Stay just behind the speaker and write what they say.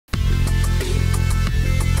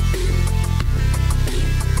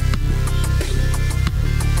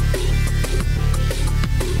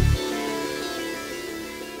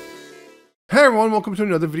Hi everyone, welcome to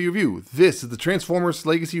another video review. This is the Transformers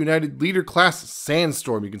Legacy United Leader Class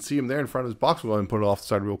Sandstorm. You can see him there in front of his box. We'll go ahead and put it off the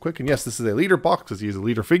side real quick. And yes, this is a leader box because he is a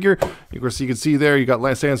leader figure. Of course, you can see there, you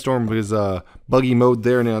got Sandstorm with his buggy mode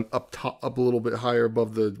there, and then up a little bit higher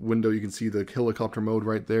above the window, you can see the helicopter mode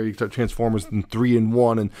right there. You got Transformers in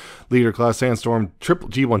 3-in-1 and Leader Class Sandstorm,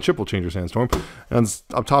 G1 triple changer Sandstorm. And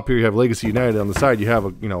up top here, you have Legacy United. On the side, you have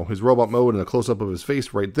his robot mode and a close-up of his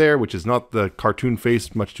face right there, which is not the cartoon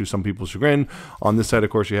face, much to some people's chagrin. On this side, of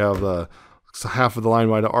course, you have half of the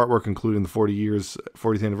line-wide artwork, including the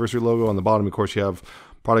 40th anniversary logo. On the bottom, of course, you have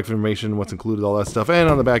product information, what's included, all that stuff. And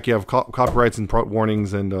on the back, you have copyrights and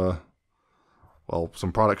warnings and, well,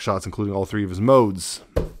 some product shots, including all three of his modes.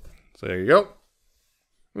 So there you go.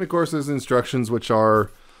 And, of course, there's instructions, which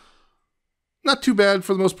are not too bad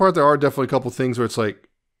for the most part. There are definitely a couple things where it's like,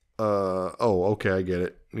 oh, okay, I get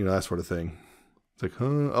it. That sort of thing. It's like,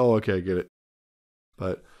 huh? Oh, okay, I get it.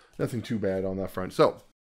 But nothing too bad on that front. So,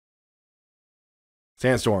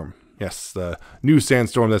 Sandstorm. Yes, the new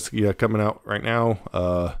Sandstorm that's coming out right now.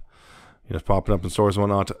 It's popping up in stores and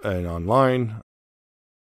whatnot and online.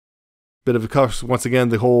 Bit of a cuss once again.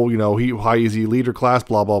 The whole, why is he leader class?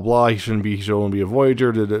 Blah blah blah. He should only be a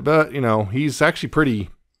Voyager. But he's actually pretty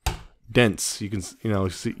dense. You can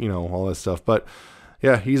see all that stuff. But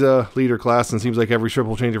yeah, he's a leader class, and it seems like every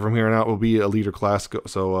triple changer from here on out will be a leader class.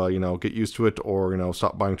 So, get used to it, or,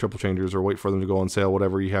 stop buying triple changers, or wait for them to go on sale,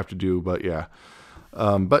 whatever you have to do. But, yeah.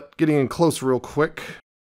 But getting in close real quick.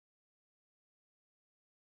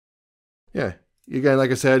 Yeah. Again, like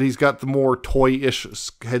I said, he's got the more toy-ish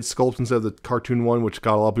head sculpt instead of the cartoon one, which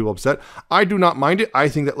got a lot of people upset. I do not mind it. I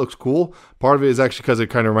think that looks cool. Part of it is actually because it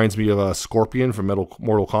kind of reminds me of a Scorpion from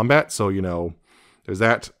Mortal Kombat. So, there's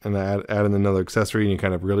that, and add in another accessory, and you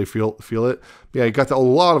kind of really feel it. But yeah, you got a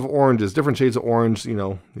lot of oranges, different shades of orange.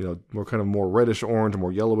 More reddish orange,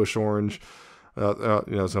 more yellowish orange.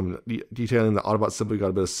 Some detailing the Autobot symbol. You got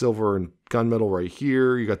a bit of silver and gunmetal right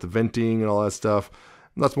here. You got the venting and all that stuff.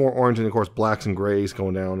 And that's more orange, and of course blacks and grays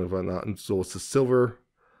going down and whatnot. And so it's the silver,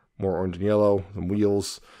 more orange and yellow, some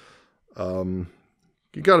wheels.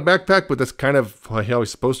 You got a backpack, but that's kind of how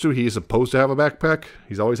he's supposed to. He's supposed to have a backpack.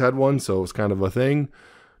 He's always had one, so it's kind of a thing.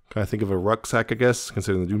 Kind of think of a rucksack, I guess,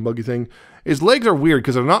 considering the dune buggy thing. His legs are weird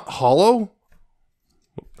because they're not hollow.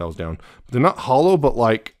 Oh, that was down. But they're not hollow, but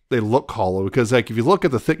like they look hollow because like if you look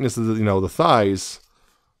at the thickness of the thighs,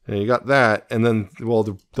 and you got that, and then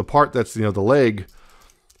the part that's the leg,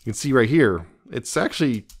 you can see right here, it's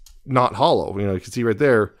actually not hollow. You can see right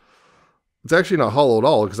there. It's actually not hollow at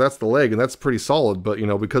all because that's the leg and that's pretty solid. But,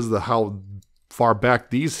 because of how far back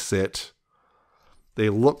these sit, they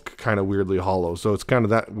look kind of weirdly hollow. So it's kind of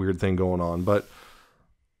that weird thing going on. But,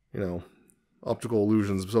 optical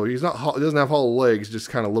illusions. So he doesn't have hollow legs, just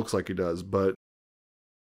kind of looks like he does. But,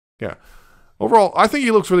 yeah. Overall, I think he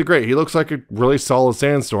looks really great. He looks like a really solid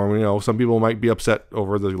Sandstorm. Some people might be upset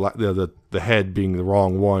over the head being the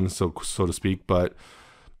wrong one, so to speak. But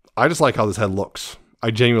I just like how this head looks. I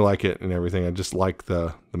genuinely like it and everything. I just like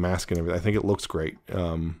the mask and everything. I think it looks great.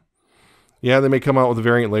 Yeah, they may come out with a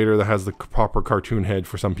variant later that has the proper cartoon head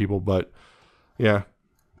for some people, but yeah,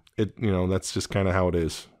 that's just kind of how it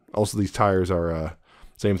is. Also, these tires are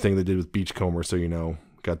same thing they did with Beachcomber, so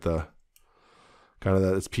got the kind of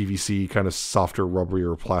that it's PVC, kind of softer,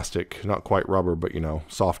 rubberier plastic, not quite rubber, but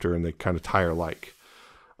softer, and they kind of tire-like.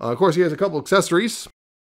 Of course, he has a couple accessories,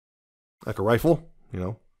 like a rifle,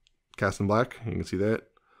 cast in black. You can see that.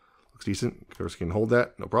 Looks decent. Of course, you can hold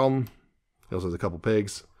that. No problem. He also has a couple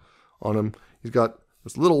pegs on him. He's got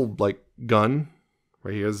this little, gun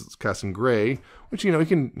right here. It's cast in gray, which, you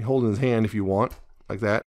can hold in his hand if you want, like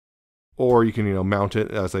that. Or you can, mount it,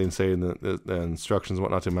 as they say in the instructions and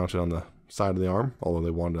whatnot, to mount it on the side of the arm. Although they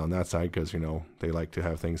want it on that side because, they like to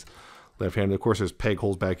have things left-handed. Of course, there's peg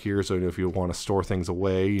holes back here. So if you want to store things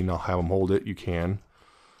away, have them hold it, you can.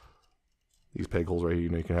 These peg holes right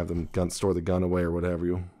here, you can have them store the gun away or what have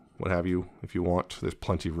you, if you want. There's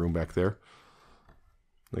plenty of room back there.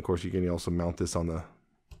 And of course, you can also mount this on the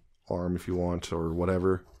arm if you want or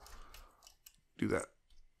whatever. Do that.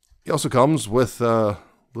 He also comes with this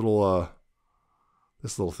little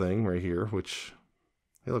thing right here, which,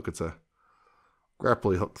 hey, look, it's a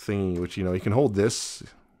grappling hook thingy, which you can hold this,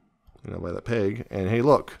 by that peg. And hey,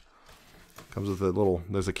 look, comes with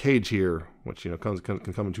there's a cage here, which can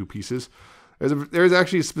come in two pieces. There's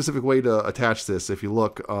actually a specific way to attach this. If you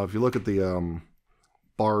look at the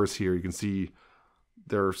bars here, you can see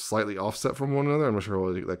they're slightly offset from one another. I'm not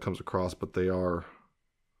sure how that comes across, but they are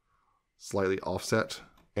slightly offset,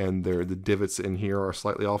 and the divots in here are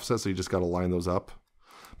slightly offset. So you just got to line those up.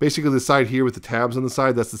 Basically, the side here with the tabs on the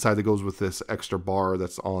side, that's the side that goes with this extra bar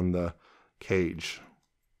that's on the cage.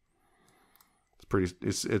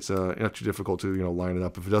 It's not too difficult to, you know, line it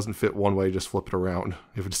up. If it doesn't fit one way, just flip it around.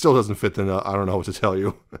 If it still doesn't fit, then I don't know what to tell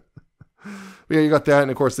you. But yeah, you got that,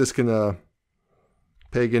 and of course this can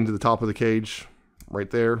peg into the top of the cage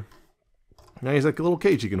right there. Now he's like a little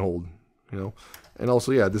cage you can hold, you know. And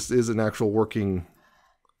also, yeah, this is an actual working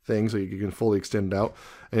thing, so you can fully extend it out.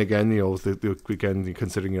 And again, you know, again,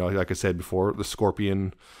 considering, you know, like I said before, the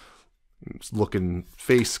scorpion looking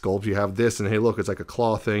face sculpt, you have this, and hey, look, it's like a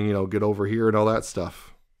claw thing, you know, get over here and all that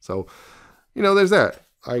stuff. So, you know, there's that.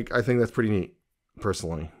 I think that's pretty neat,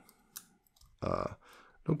 personally.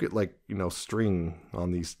 Don't get like, you know, string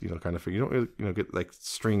on these, you know, kind of thing. You don't really, you know, get like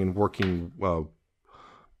string and working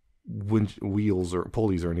wheels or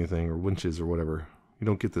pulleys or anything, or winches or whatever. You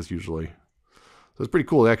don't get this usually. So it's pretty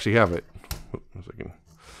cool to actually have it.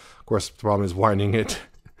 Of course, the problem is winding it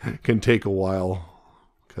can take a while,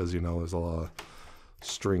 because, you know, there's a lot of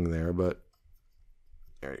string there, but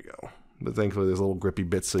there you go. But thankfully there's little grippy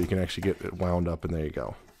bits so you can actually get it wound up, and there you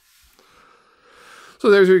go. So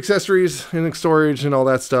there's your accessories and storage and all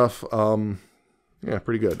that stuff. Yeah,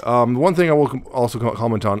 pretty good. One thing I will also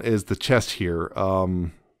comment on is the chest here.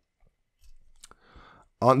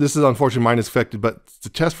 This is unfortunately mine is affected, but the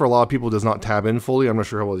chest for a lot of people does not tab in fully. I'm not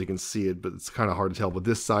sure how well you can see it, but it's kind of hard to tell. But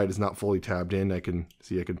this side is not fully tabbed in. I can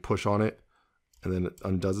push on it, and then it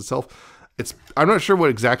undoes itself. I'm not sure what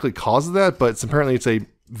exactly causes that, but apparently it's a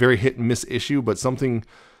very hit and miss issue. But someone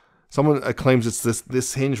claims it's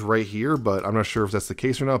this hinge right here, but I'm not sure if that's the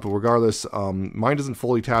case or not. But regardless, mine doesn't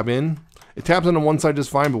fully tab in. It tabs in on one side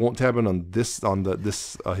just fine, but won't tab in on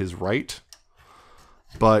his right.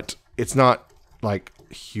 But it's not like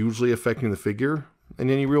hugely affecting the figure in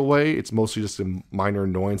any real way. It's mostly just a minor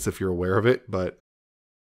annoyance if you're aware of it. But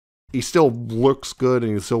he still looks good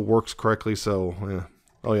and he still works correctly. So, yeah.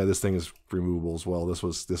 Oh yeah, this thing is removable as well. This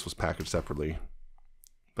was packaged separately.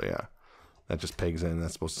 But yeah, that just pegs in.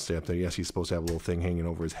 That's supposed to stay up there. Yes, he's supposed to have a little thing hanging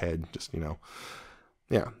over his head. Just, you know.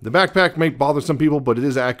 Yeah, the backpack may bother some people, but it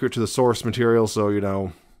is accurate to the source material. So, you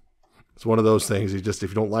know, it's one of those things. If you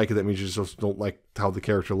don't like it, that means you just don't like how the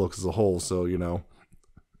character looks as a whole. So, you know.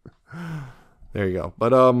 There you go.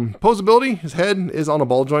 But posability, his head is on a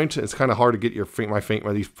ball joint. It's kind of hard to get for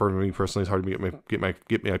me personally, it's hard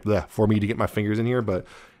to for me to get my fingers in here. But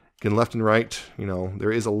again, left and right, you know,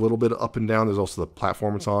 there is a little bit of up and down. There's also the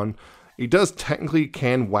platform it's on. He does technically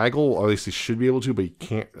can waggle, or at least he should be able to, but he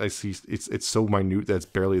can't. I see it's so minute that it's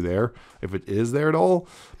barely there, if it is there at all.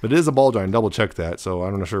 But it is a ball joint. Double check that. So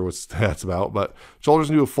I'm not sure what that's about. But shoulders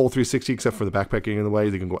can do a full 360, except for the backpack getting in the way.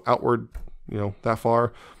 They can go outward, you know, that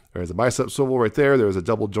far. There's a bicep swivel right there. There's a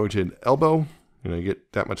double jointed elbow. You know, you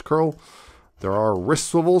get that much curl. There are wrist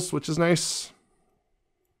swivels, which is nice.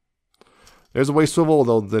 There's a waist swivel,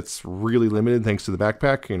 although that's really limited thanks to the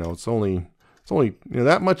backpack. You know, it's only, you know,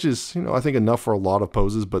 that much is, you know, I think enough for a lot of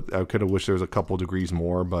poses, but I could have wished there was a couple degrees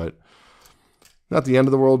more, but not the end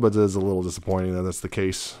of the world, but it is a little disappointing that that's the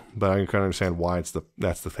case. But I can kind of understand why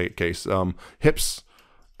that's the case. Hips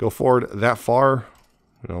go forward that far,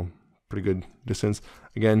 you know, pretty good distance.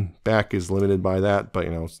 Again, back is limited by that, but,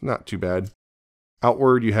 you know, it's not too bad.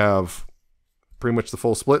 Outward, you have pretty much the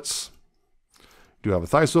full splits. You do have a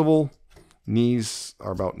thigh swivel. Knees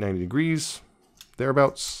are about 90 degrees,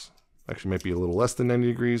 thereabouts. Actually, might be a little less than 90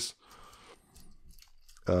 degrees.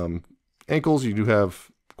 Ankles, you do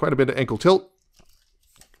have quite a bit of ankle tilt.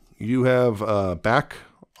 You have back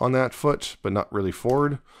on that foot, but not really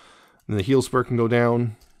forward. And the heel spur can go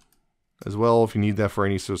down as well if you need that for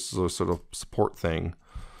any sort of support thing.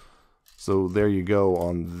 So there you go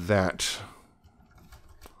on that.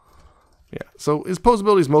 Yeah, so his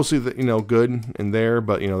posability is mostly, you know, good in there,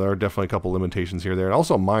 but, you know, there are definitely a couple limitations here and there. And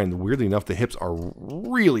also mine, weirdly enough, the hips are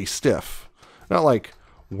really stiff. Not like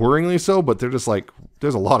worryingly so, but they're just like,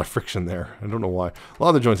 there's a lot of friction there. I don't know why. A lot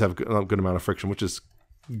of the joints have a good amount of friction, which is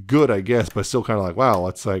good, I guess, but still kind of like, wow,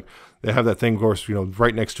 it's like they have that thing, of course, you know,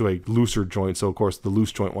 right next to a looser joint. So, of course, the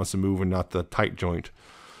loose joint wants to move and not the tight joint.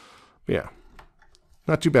 But yeah,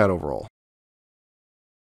 not too bad overall.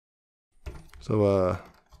 So,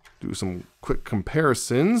 do some quick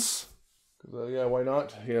comparisons. Yeah, why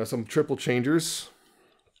not? You know, some triple changers.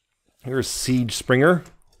 Here's Siege Springer.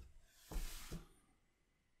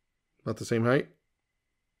 About the same height.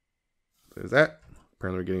 There's that.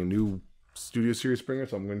 Apparently we're getting a new Studio Series Springer,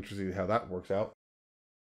 so I'm going to see how that works out.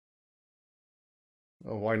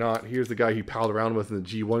 Oh, why not? Here's the guy he palled around with in the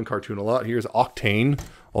G1 cartoon a lot. Here's Octane,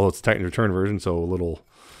 although it's a Titan Return version, so a little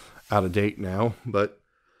out of date now. But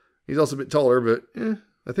he's also a bit taller, but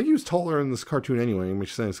I think he was taller in this cartoon anyway, which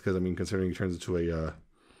makes sense because, I mean, considering he turns into a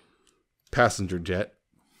passenger jet.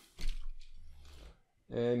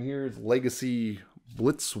 And here's Legacy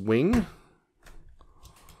Blitzwing.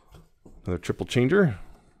 Another triple changer.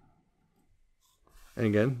 And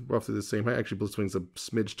again, roughly the same height. Actually, Blitzwing's a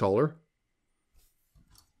smidge taller.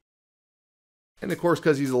 And of course,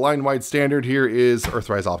 because he's a line-wide standard, here is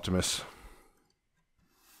Earthrise Optimus.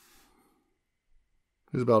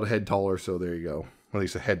 He's about a head taller, so there you go. At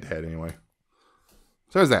least a head-to-head anyway.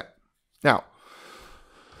 So there's that. Now,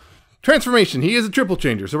 transformation. He is a triple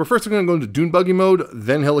changer. So we're first going to go into Dune Buggy mode,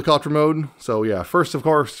 then helicopter mode. So yeah, first, of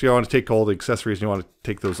course, you want to take all the accessories and you want to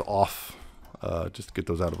take those off. Just to get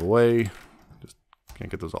those out of the way. Just can't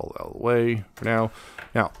get those all out of the way for now.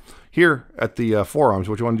 Now, here at the forearms,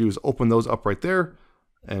 what you want to do is open those up right there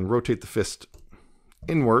and rotate the fist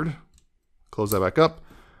inward. Close that back up.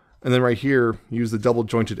 And then right here, use the double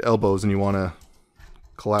jointed elbows and you want to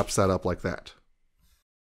collapse that up like that.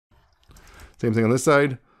 Same thing on this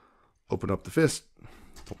side. Open up the fist.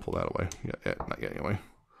 Don't pull that away. Yeah, not yet anyway.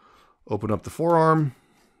 Open up the forearm.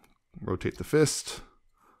 Rotate the fist.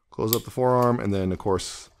 Close up the forearm. And then, of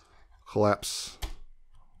course, collapse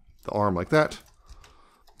the arm like that.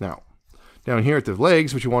 Now, down here at the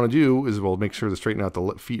legs, what you want to do is, well, make sure to straighten out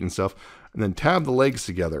the feet and stuff. And then tab the legs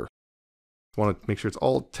together. You want to make sure it's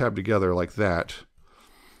all tabbed together like that.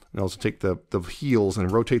 And also take the heels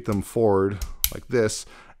and rotate them forward like this.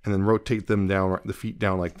 And then rotate them down, the feet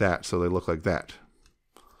down like that, so they look like that.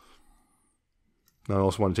 Now I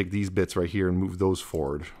also want to take these bits right here and move those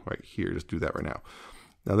forward right here. Just do that right now.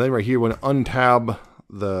 Now then right here, you want to untab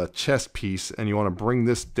the chest piece and you want to bring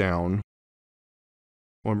this down.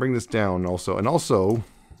 I want to bring this down also, and also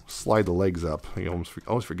slide the legs up. I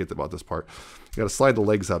almost forget about this part. You got to slide the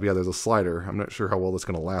legs up. Yeah, there's a slider. I'm not sure how well that's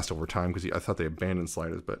going to last over time because I thought they abandoned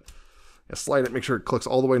sliders, but yeah, slide it, make sure it clicks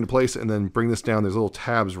all the way into place, and then bring this down. There's little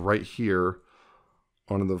tabs right here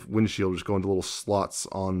on the windshield, just go into little slots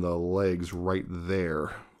on the legs right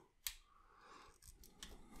there.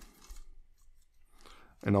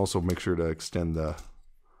 And also make sure to extend the,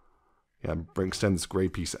 extend this gray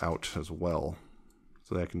piece out as well,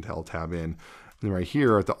 so that I can tab in. And then right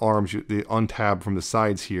here at the arms, they untab from the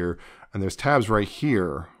sides here, and there's tabs right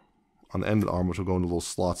here on the end of the arm, which will go into little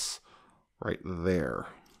slots right there.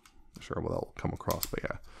 Not sure how that will come across, but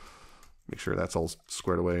yeah, make sure that's all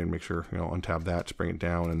squared away, and make sure, untab that to bring it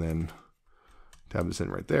down, and then tab this in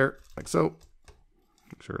right there, like so.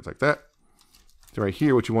 Make sure it's like that. So right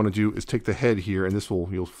here, what you want to do is take the head here, and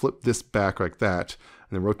you'll flip this back like that,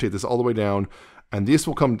 and then rotate this all the way down, and this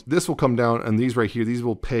will come down, and these right here, these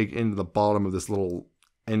will peg into the bottom of this little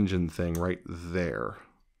engine thing right there,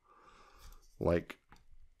 like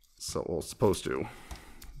so. Well, it's supposed to.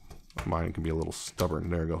 Mine can be a little stubborn.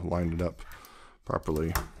 There we go, lined it up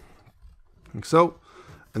properly, like so.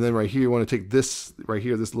 And then right here, you want to take this right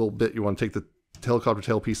here, this little bit. You want to take the helicopter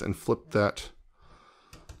tail piece and flip that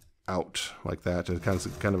out like that, and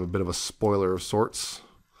kind of a bit of a spoiler of sorts.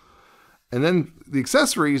 And then the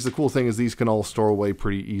accessories, the cool thing is these can all store away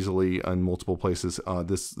pretty easily in multiple places.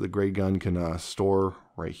 The gray gun can store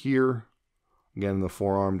right here. Again, the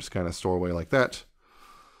forearm just kind of store away like that.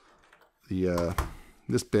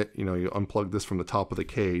 This bit, you unplug this from the top of the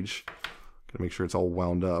cage. Gotta make sure it's all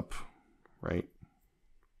wound up, right?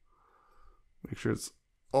 Make sure it's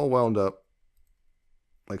all wound up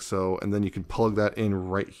like so, and then you can plug that in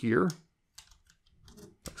right here,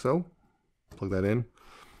 like so. Plug that in.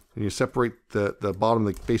 And you separate the bottom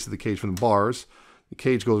of the base of the cage from the bars. The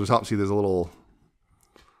cage goes over top. See, there's a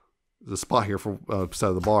spot here for beside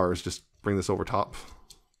of the bars. Just bring this over top.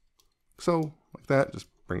 So, like that. Just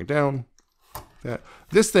bring it down. Like that.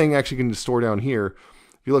 This thing actually can just store down here.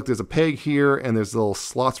 If you look, there's a peg here, and there's little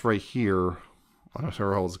slots right here. I'm not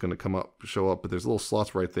sure how it's going to show up, but there's little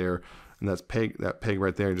slots right there, and that peg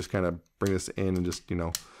right there. Just kind of bring this in and just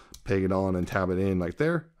peg it on and tab it in like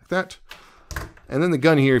there, like that. And then the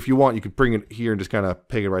gun here, if you want, you could bring it here and just kind of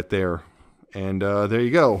peg it right there. And there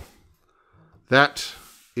you go. That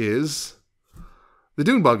is the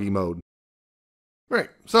Dune Buggy mode. Right,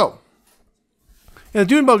 so in the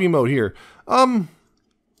Dune Buggy mode here,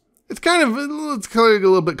 it's kind of a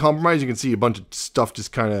little bit compromised. You can see a bunch of stuff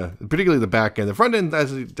just kind of, particularly the back end. The front end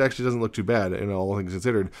actually doesn't look too bad, all things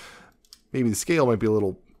considered. Maybe the scale might be a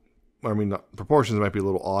little, proportions might be a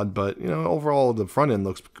little odd, but overall the front end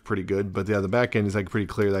looks pretty good. But yeah, the back end is pretty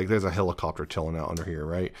clear. Like there's a helicopter chilling out under here,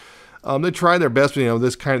 right? They try their best,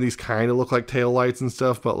 but these kind of look like tail lights and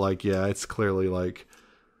stuff. But yeah, it's clearly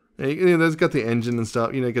there's got the engine and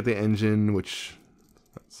stuff. You got the engine, which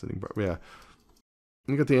yeah.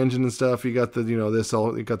 You got the engine and stuff. You got the this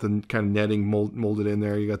all. You got the kind of netting molded in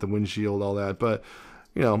there. You got the windshield, all that. But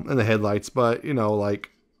and the headlights. But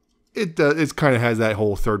it kind of has that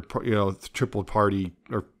whole triple party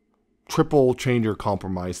or triple changer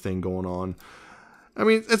compromise thing going on. I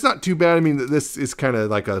mean, it's not too bad. I mean, this is kind of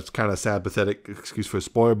like a kind of sad, pathetic excuse for a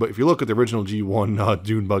spoiler. But if you look at the original G1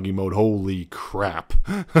 Dune Buggy mode, holy crap.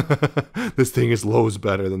 This thing is loads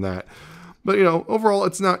better than that. But, overall,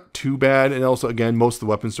 it's not too bad. And also, again, most of the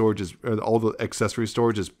weapon storage all the accessory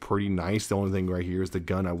storage is pretty nice. The only thing right here is the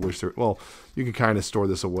gun. I wish you can kind of store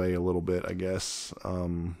this away a little bit, I guess.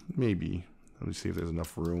 Maybe. Let me see if there's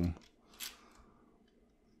enough room.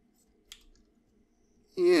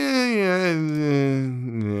 Yeah,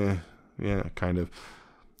 kind of.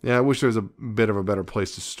 Yeah, I wish there was a bit of a better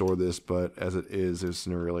place to store this, but as it is, there's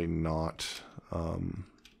really not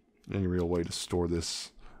any real way to store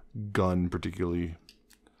this gun particularly.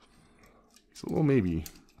 So, well, maybe.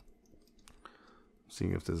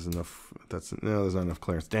 Seeing if there's enough. No, there's not enough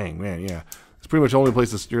clearance. Dang, man, yeah. It's pretty much the only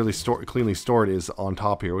place to really cleanly store it is on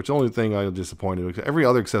top here, which is the only thing I'm disappointed with. Every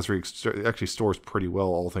other accessory actually stores pretty well,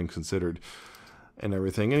 all things considered. And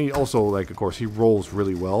everything, and he also, of course, he rolls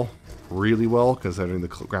really well, because having the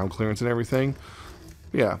ground clearance and everything.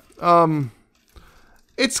 Yeah,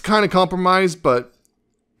 it's kind of compromised, but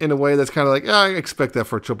in a way that's kind of like, I expect that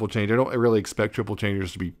for a triple change. I don't really expect triple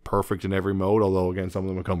changers to be perfect in every mode, although again, some of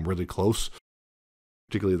them will come really close,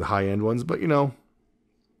 particularly the high end ones. But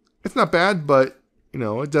it's not bad, but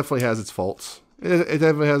it definitely has its faults. It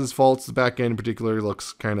definitely has its faults. The back end in particular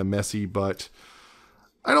looks kind of messy, but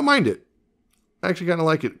I don't mind it. I actually kind of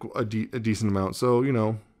like it a decent amount. So,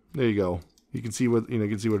 there you go. You can see what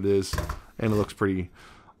it is, and it looks pretty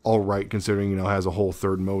all right considering, it has a whole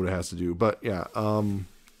third mode it has to do. But yeah, some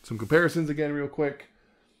comparisons again real quick.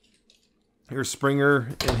 Here's Springer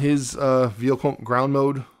in his vehicle ground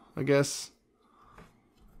mode, I guess.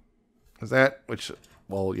 Is that which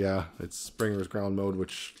well, yeah, it's Springer's ground mode,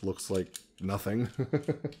 which looks like nothing.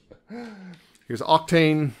 Here's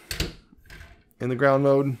Octane in the ground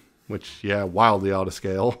mode. Which, yeah, wildly out of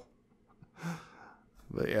scale.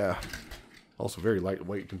 But yeah, also very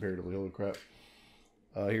lightweight comparatively. Holy crap.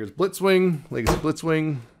 Here's Blitzwing, Legacy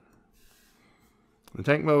Blitzwing. The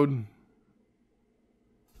tank mode.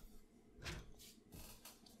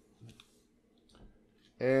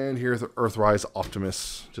 And here's the Earthrise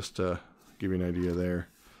Optimus, just to give you an idea there.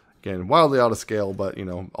 Again, wildly out of scale, but,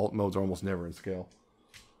 alt modes are almost never in scale.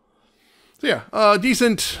 So yeah,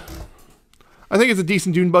 decent. I think it's a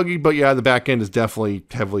decent Dune Buggy, but yeah, the back end is definitely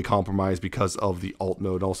heavily compromised because of the alt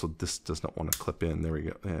mode. Also, this does not want to clip in. There we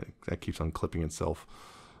go. Yeah, that keeps on clipping itself.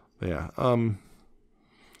 But yeah,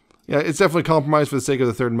 yeah, it's definitely compromised for the sake of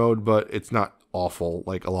the third mode, but it's not awful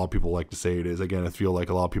like a lot of people like to say it is. Again, I feel like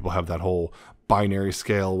a lot of people have that whole binary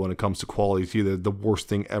scale when it comes to quality. It's either the worst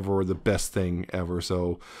thing ever or the best thing ever.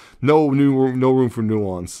 So no room for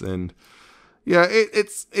nuance. And yeah,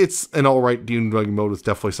 it's an all right Dune Buggy mode with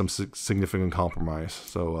definitely some significant compromise.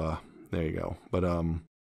 So there you go. But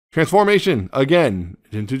transformation again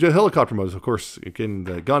into the helicopter mode. Of course, getting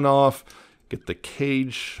the gun off, get the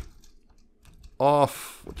cage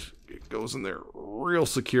off, which it goes in there real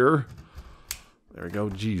secure. There we go.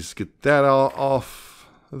 Geez, get that off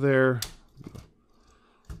there.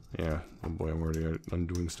 Yeah. Oh boy, I'm already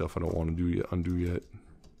undoing stuff I don't want to undo yet.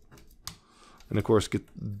 And of course, get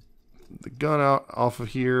the gun off of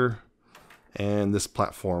here, and this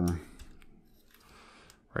platform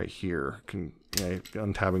right here.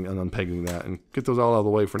 Untabbing and unpegging that, and get those all out of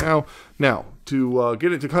the way for now. Now to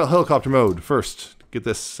get it to helicopter mode, first get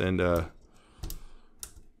this and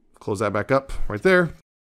close that back up right there.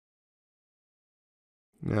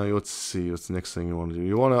 Now let's see, what's the next thing you want to do?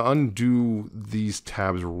 You want to undo these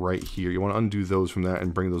tabs right here. You want to undo those from that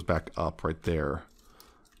and bring those back up right there.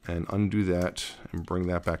 And undo that and bring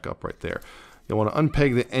that back up right there. You want to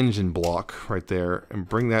unpeg the engine block right there and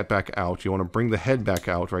bring that back out. You want to bring the head back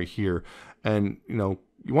out right here. And, you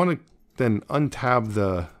want to then untab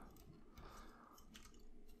the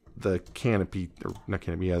canopy, or not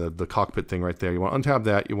canopy, yeah, the cockpit thing right there. You want to untab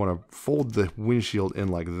that. You want to fold the windshield in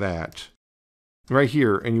like that. Right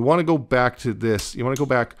here. And you want to go back to this. You want to go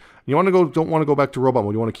back. You don't want to go back to robot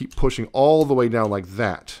mode. You want to keep pushing all the way down like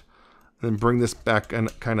that. Then bring this back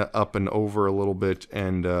and kind of up and over a little bit,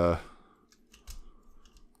 and yeah.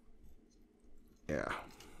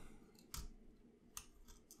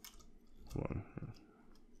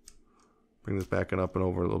 Bring this back and up and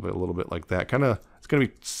over a little bit like that. It's gonna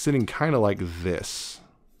be sitting kind of like this.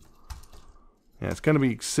 Yeah, it's gonna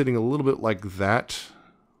be sitting a little bit like that,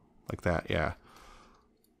 yeah.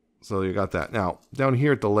 So you got that. Now, down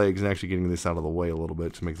here at the legs, and actually getting this out of the way a little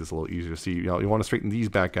bit to make this a little easier to see, you want to straighten these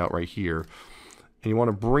back out right here. And you want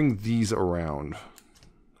to bring these around.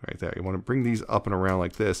 right there. You want to bring these up and around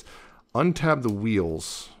like this. Untab the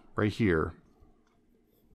wheels right here.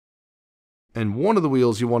 And one of the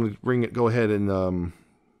wheels you want to bring it, go ahead and,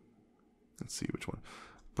 let's see which one.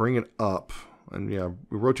 Bring it up. And yeah,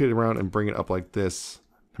 we rotate it around and bring it up like this.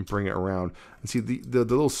 And bring it around. And see the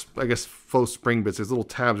little, I guess, faux spring bits. There's little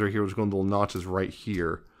tabs right here, which go into little notches right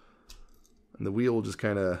here. And the wheel will just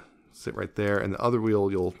kind of sit right there. And the other wheel,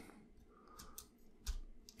 you'll,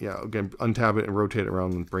 yeah, again, untab it and rotate it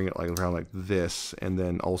around and bring it like around like this. And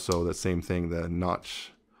then also the same thing, the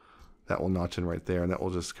notch, that will notch in right there. And that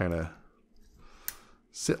will just kind of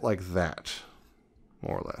sit like that,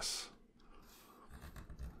 more or less.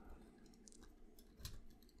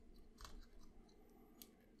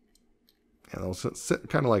 And they'll sit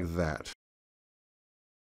kind of like that.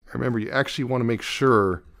 Remember, you actually want to make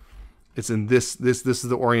sure it's in this is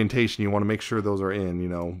the orientation. You want to make sure those are in, you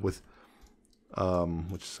know, with,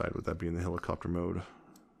 which side would that be in the helicopter mode?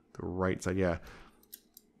 The right side, yeah.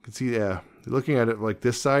 You can see, yeah, looking at it like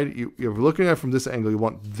this side, you're looking at it from this angle, you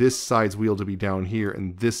want this side's wheel to be down here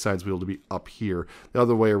and this side's wheel to be up here. The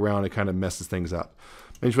other way around, it kind of messes things up.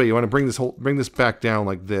 Anyway, you want to bring this back down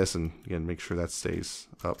like this, and again, make sure that stays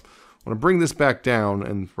up. I want to bring this back down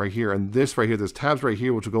and right here, and this right here, there's tabs right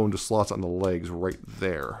here which will go into slots on the legs right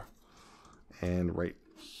there. And right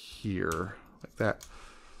here, like that.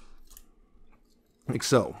 Like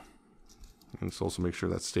so. And let's also make sure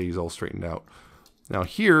that stays all straightened out. Now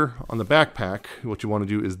here on the backpack, what you want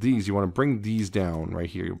to do is these, you want to bring these down right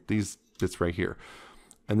here, these bits right here.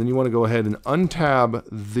 And then you want to go ahead and untab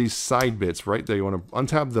these side bits right there. You want to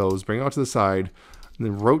untab those, bring it out to the side, and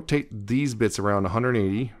then rotate these bits around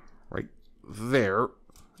 180 right there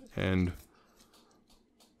and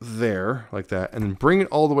there, like that, and then bring it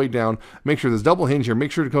all the way down. Make sure there's double hinge here.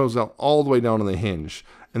 Make sure it goes out all the way down on the hinge.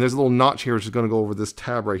 And there's a little notch here which is going to go over this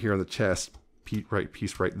tab right here on the chest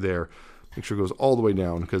piece right there. Make sure it goes all the way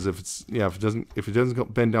down, because if it's, yeah, if it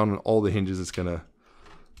doesn't bend down on all the hinges, it's gonna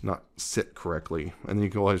not sit correctly. And then you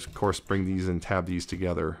can always, of course, bring these and tab these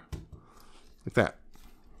together like that.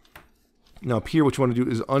 Now up here, what you want to do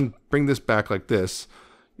is bring this back like this.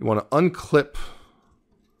 You want to unclip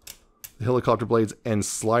the helicopter blades and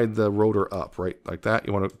slide the rotor up, right, like that.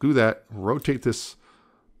 You want to do that, rotate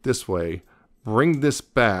this way, bring this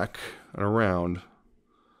back and around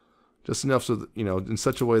just enough so that, you know, in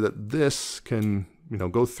such a way that this can, you know,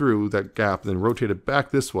 go through that gap, then rotate it back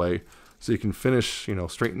this way so you can finish, you know,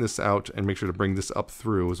 straighten this out and make sure to bring this up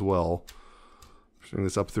through as well. Bring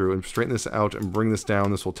this up through and straighten this out and bring this down.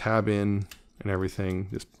 This will tab in and everything.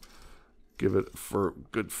 Just give it for a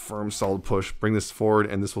good, firm, solid push. Bring this forward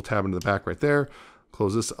and this will tab into the back right there.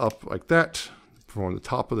 Close this up like that from the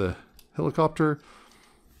top of the helicopter.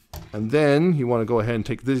 And then you want to go ahead and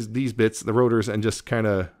take these bits, the rotors, and just kind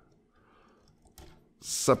of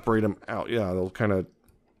separate them out. Yeah, they'll kind of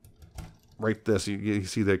right this. You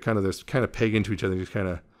see they kind of peg into each other. Just kind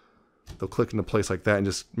of they'll click into place like that, and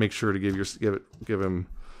just make sure to give him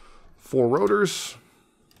 4 rotors.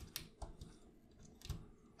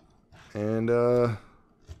 And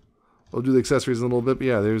we'll do the accessories in a little bit. But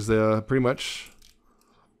yeah, there's pretty much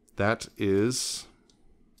that is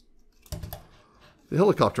the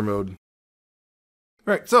helicopter mode.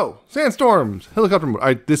 All right, so Sandstorm helicopter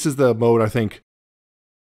mode. This is the mode I think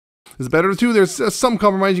is better too. There's some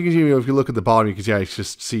compromise. You can, you know, if you look at the bottom, you can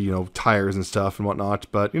just see, you know, tires and stuff and whatnot.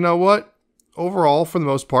 But you know what? Overall, for the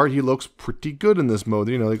most part, he looks pretty good in this mode.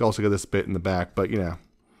 You know, they also got this bit in the back, but you know,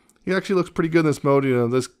 he actually looks pretty good in this mode. You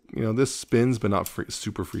know, this spins, but not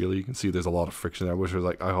super freely. You can see there's a lot of friction there. I wish there was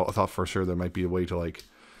like, I thought for sure there might be a way to like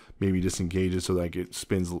maybe disengage it so that it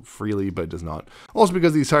spins freely, but it does not. Also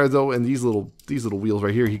because these tires though, and these little wheels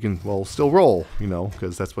right here, he can, well, still roll, you know,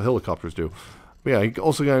 because that's what helicopters do. But yeah,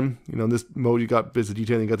 also again, you know, in this mode you got bits of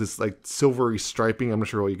detailing. You got this like silvery striping. I'm not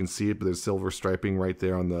sure how you can see it, but there's silver striping right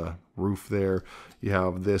there on the roof there. You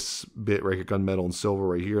have this bit right here, gunmetal and silver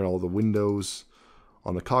right here, and all the windows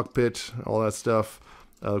on the cockpit, all that stuff.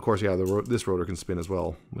 Of course, yeah, this rotor can spin as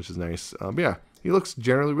well, which is nice. But yeah, he looks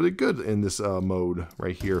generally really good in this mode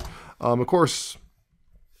right here. Of course,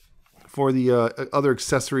 for the other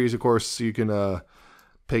accessories, of course, you can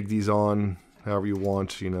peg these on however you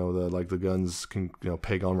want. You know, the guns can, you know,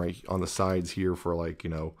 peg on right on the sides here for, like,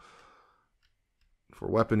 you know, for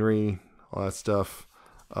weaponry, all that stuff.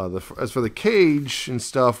 As for the cage and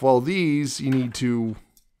stuff, well, these you need to.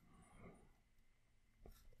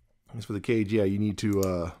 As for the cage, yeah, you need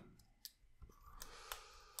to.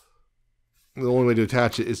 The only way to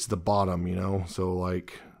attach it is to the bottom, you know. So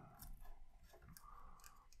like,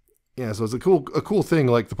 yeah, so it's a cool thing.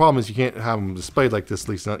 Like the problem is you can't have them displayed like this, at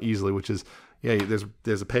least not easily. Which is, yeah,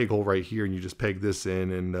 there's a peg hole right here, and you just peg this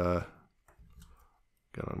in, and gotta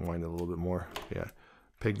unwind it a little bit more. Yeah,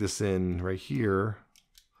 peg this in right here,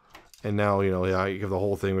 and now yeah, you have the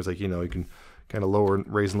whole thing where it's like you can kind of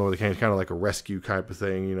raise and lower the cage, kind of like a rescue type of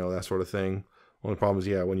thing, that sort of thing. Only problem is,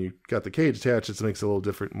 yeah, when you got the cage attached, it makes it a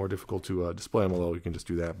little more difficult to display them. Although you can just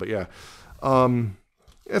do that, but yeah,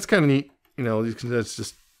 that's kind of neat. That's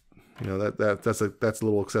just. That's a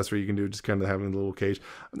little accessory you can do, just kind of having a little cage.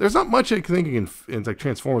 There's not much I think in like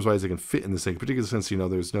Transformers wise that can fit in this thing, particularly since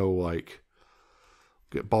there's no like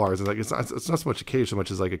bars. It's like it's not so much a cage so much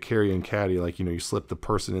as like a carry and caddy. Like you slip the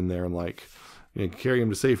person in there and like carry him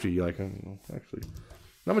to safety. Like actually,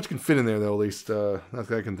 not much can fit in there though. At least that's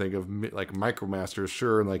what I can think of. Like Micromasters,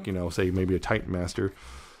 sure, and like say maybe a Titan Master,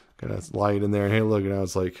 kind of lie it in there and hey look,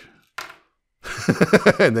 it's like,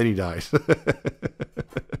 and then he dies.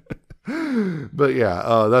 But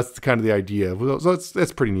yeah, that's kind of the idea. So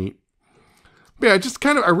that's pretty neat. But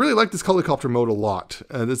yeah, I really like this helicopter mode a lot.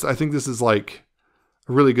 I think this is like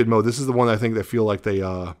a really good mode. This is the one I think that feel like they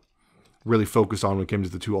really focused on when it came to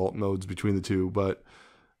the two alt modes between the two. But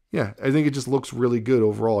yeah, I think it just looks really good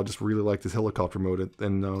overall. I just really like this helicopter mode,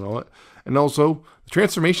 and also the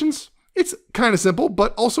transformations. It's kind of simple,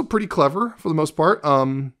 but also pretty clever for the most part.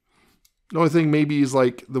 The only thing maybe is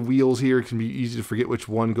like the wheels here. It can be easy to forget which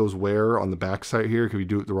one goes where on the back side here. If you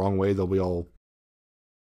do it the wrong way, they'll be all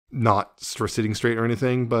not sitting straight or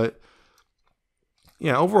anything. But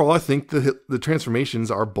yeah, overall, I think the transformations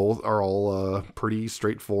are all pretty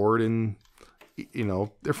straightforward, and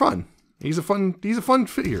they're fun. He's a fun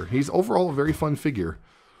figure. He's overall a very fun figure.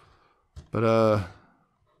 But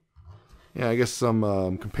yeah, I guess some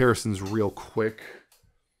comparisons real quick.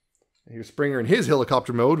 Here's Springer in his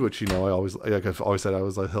helicopter mode, which I've always said I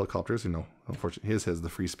was like helicopters. Unfortunately, his has the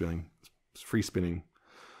free spinning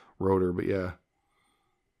rotor. But yeah,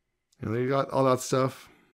 they got all that stuff.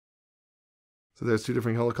 So there's two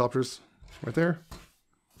different helicopters right there.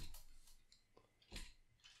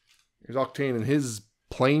 Here's Octane in his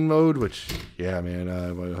plane mode, which yeah, man,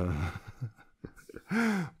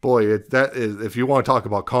 boy, that is if you want to talk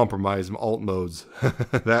about compromise alt modes,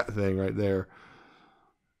 that thing right there.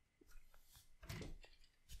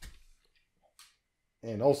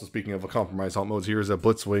 And also, speaking of a compromise alt modes, here's a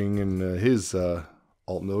Blitzwing and his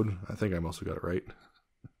alt mode. I think I mostly got it right.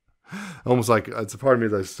 Almost like it's a part of me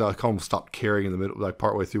that almost stopped caring in the middle, like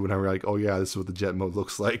partway through when I'm like, oh yeah, this is what the jet mode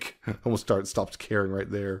looks like. Almost stopped caring right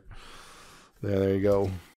there. There you go.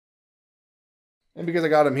 And because I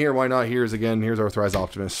got him here, why not? Here's Earthrise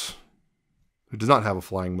Optimus, who does not have a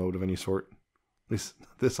flying mode of any sort. At least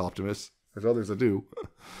this Optimus. There's others that do.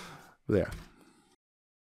 But yeah.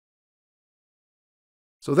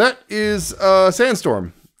 So that is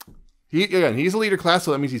Sandstorm. He's a leader class,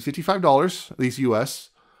 so that means he's $55, at least US.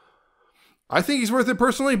 I think he's worth it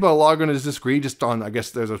personally, but a lot are going to disagree just on, I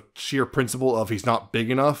guess there's a sheer principle of he's not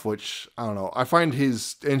big enough, which, I don't know. I find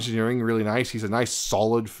his engineering really nice. He's a nice,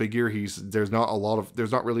 solid figure. There's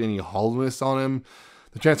not really any hollowness on him.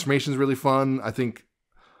 The transformation is really fun. I think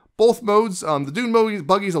both modes, the Dune mode,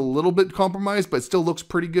 Buggy's a little bit compromised, but still looks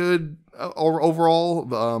pretty good overall.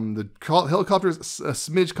 The helicopter's a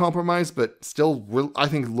smidge compromised, but still, I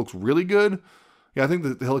think it looks really good. Yeah, I think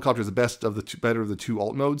the helicopter is the best of the two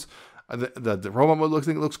alt modes. The robot mode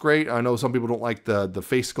looks great. I know some people don't like the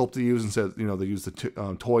face sculpt they use instead. They use the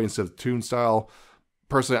toy instead of Toon style.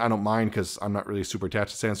 Personally, I don't mind because I'm not really super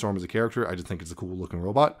attached to Sandstorm as a character. I just think it's a cool looking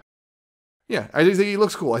robot. Yeah, I just think he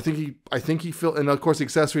looks cool. I think he and of course the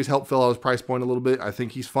accessories help fill out his price point a little bit. I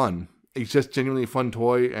think he's fun. He's just genuinely a fun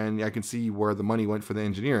toy, and I can see where the money went for the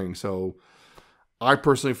engineering. So I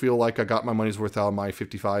personally feel like I got my money's worth out of my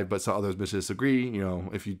 55, but some others disagree.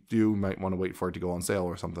 If you do, you might want to wait for it to go on sale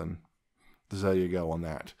or something. So there you go on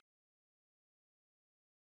that.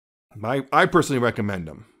 I personally recommend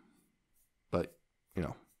him, but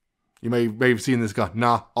you may have seen this guy.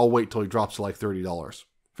 Nah, I'll wait till he drops to like $30.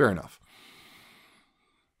 Fair enough.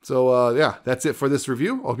 So yeah, that's it for this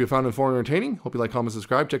review. I hope you found it informative and entertaining. Hope you like, comment,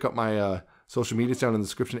 subscribe. Check out my social media down in the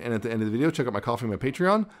description and at the end of the video. Check out my Coffee and my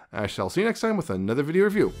Patreon. I shall see you next time with another video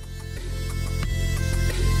review.